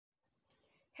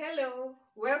Hello,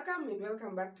 welcome and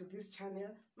welcome back to this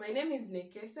channel. My name is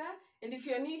Nekesa, and if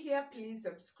you're new here, please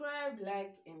subscribe,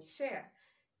 like, and share.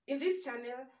 In this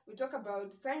channel, we talk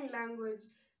about sign language,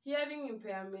 hearing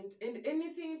impairment, and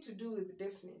anything to do with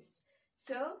deafness.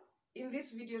 So, in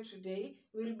this video today,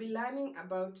 we'll be learning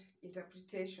about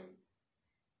interpretation.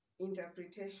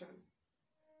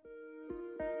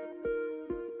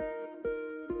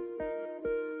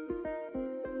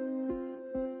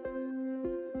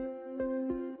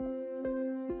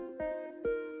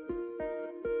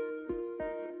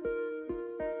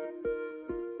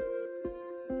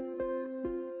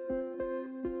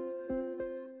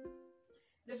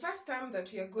 The first term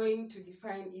that we are going to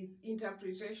define is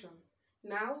interpretation.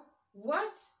 Now,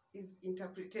 what is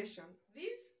interpretation?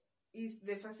 This is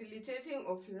the facilitating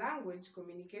of language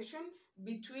communication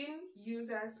between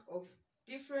users of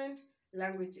different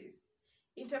languages.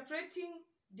 Interpreting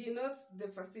denotes the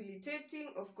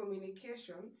facilitating of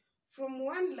communication from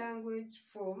one language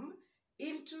form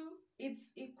into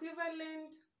its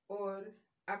equivalent or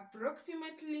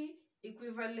approximately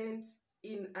equivalent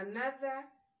in another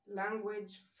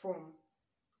language form.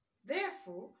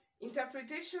 Therefore,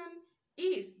 interpretation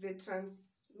is the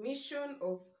transmission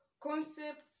of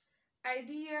concepts,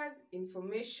 ideas,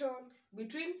 information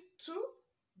between two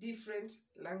different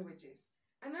languages.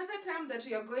 Another term that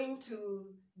we are going to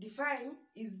define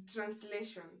is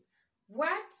translation.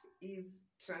 What is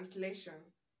translation?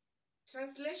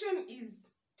 Translation is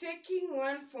taking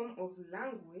one form of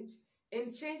language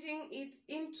and changing it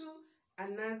into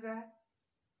another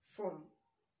form.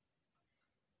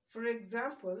 For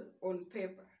example, on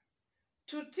paper,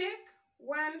 to take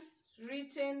one's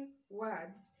written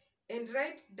words and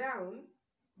write down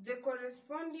the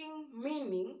corresponding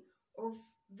meaning of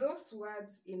those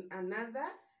words in another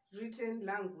written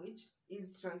language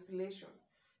is translation.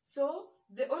 So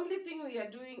the only thing we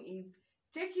are doing is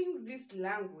taking this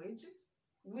language,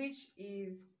 which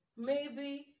is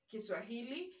maybe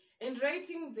Kiswahili, and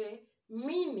writing the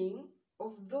meaning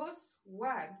of those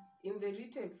words in the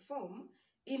written form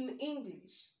in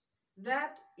English.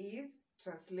 That is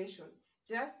translation.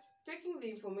 Just taking the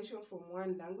information from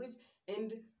one language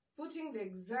and putting the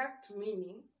exact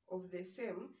meaning of the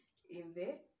same in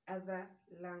the other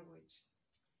language.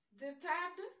 The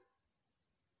third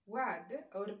word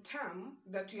or term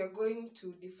that we are going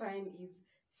to define is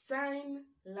sign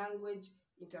language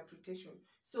interpretation.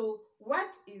 So,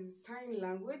 what is sign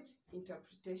language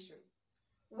interpretation?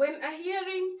 When a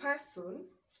hearing person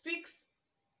speaks,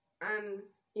 an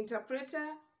interpreter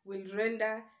will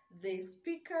render the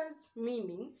speaker's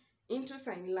meaning into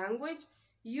sign language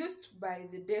used by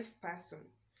the deaf person.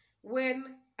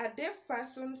 When a deaf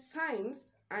person signs,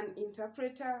 an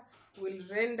interpreter will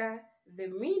render the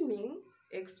meaning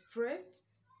expressed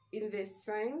in the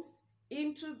signs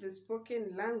into the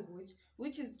spoken language,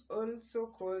 which is also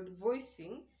called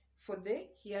voicing for the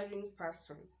hearing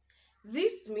person.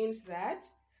 This means that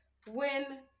when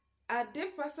a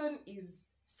deaf person is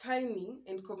signing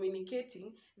and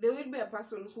communicating, there will be a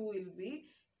person who will be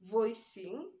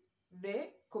voicing the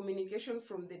communication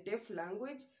from the deaf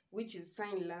language, which is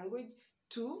sign language,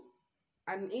 to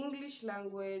an English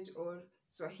language or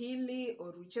Swahili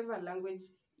or whichever language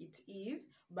it is,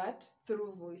 but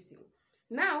through voicing.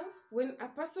 Now, when a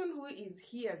person who is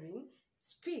hearing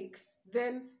speaks,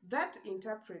 then that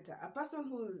interpreter, a person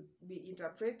who will be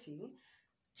interpreting,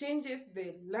 changes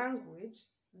the language,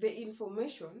 the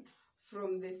information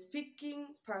from the speaking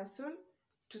person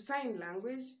to sign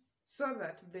language so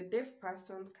that the deaf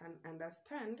person can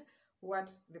understand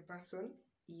what the person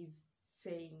is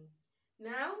saying.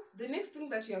 Now, the next thing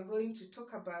that we are going to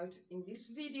talk about in this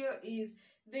video is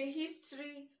the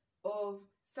history of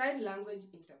sign language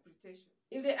interpretation.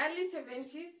 In the early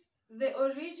 70s, the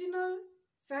original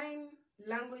sign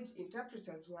language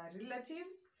interpreters were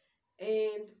relatives,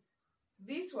 and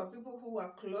these were people who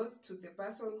were close to the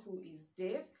person who is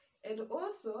deaf, and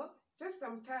also just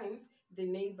sometimes the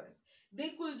neighbors. They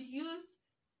could use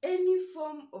any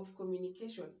form of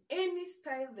communication, any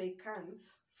style they can,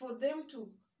 for them to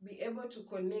be able to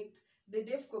connect the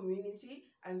deaf community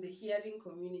and the hearing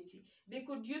community. They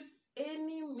could use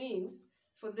any means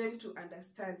for them to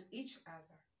understand each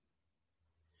other.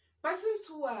 Persons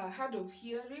who are hard of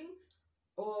hearing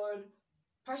or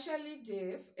partially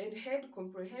deaf and had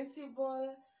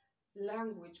comprehensible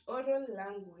language, oral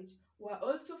language, were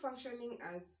also functioning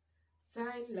as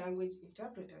sign language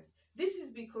interpreters. This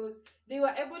is because they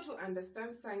were able to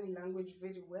understand sign language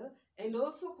very well and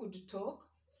also could talk.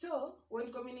 So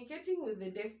when communicating with the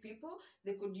deaf people,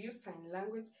 they could use sign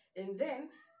language and then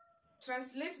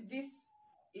translate this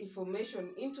information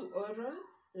into oral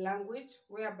language,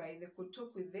 whereby they could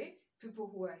talk with the people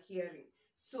people who are hearing.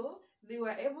 So they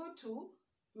were able to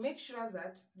make sure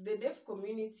that the deaf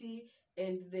community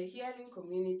and the hearing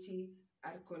community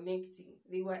are connecting.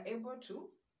 They were able to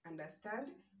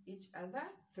understand each other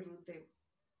through them.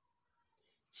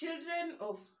 Children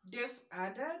of deaf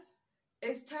adults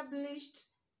established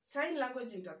sign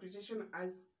language interpretation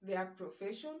as their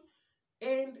profession,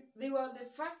 and they were the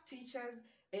first teachers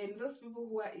and those people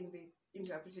who are in the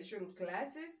interpretation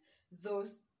classes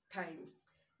those times.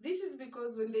 This is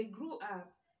because when they grew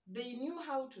up, they knew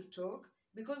how to talk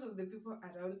because of the people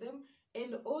around them,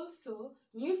 and also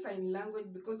knew sign language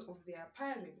because of their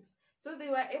parents. So they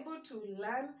were able to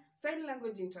learn sign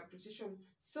language interpretation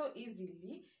so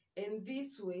easily, and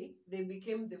this way they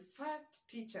became the first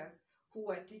teachers who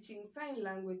were teaching sign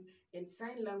language and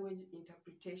sign language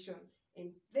interpretation,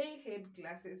 and they had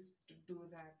classes to do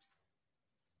that.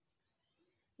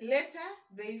 Later,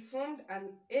 they formed an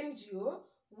NGO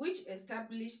which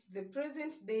established the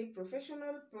present-day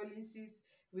professional policies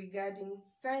regarding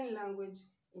sign language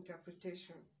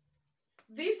interpretation.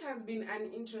 This has been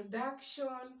an introduction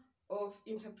of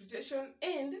interpretation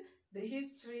and the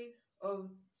history of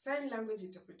sign language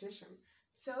interpretation.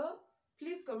 So,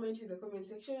 please comment in the comment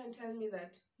section and tell me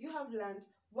that you have learned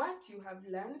what you have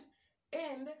learned,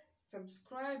 and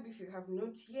subscribe if you have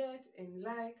not yet, and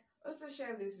like. Also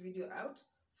share this video out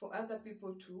for other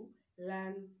people to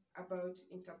learn about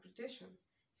interpretation.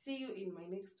 See you in my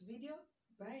next video.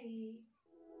 Bye.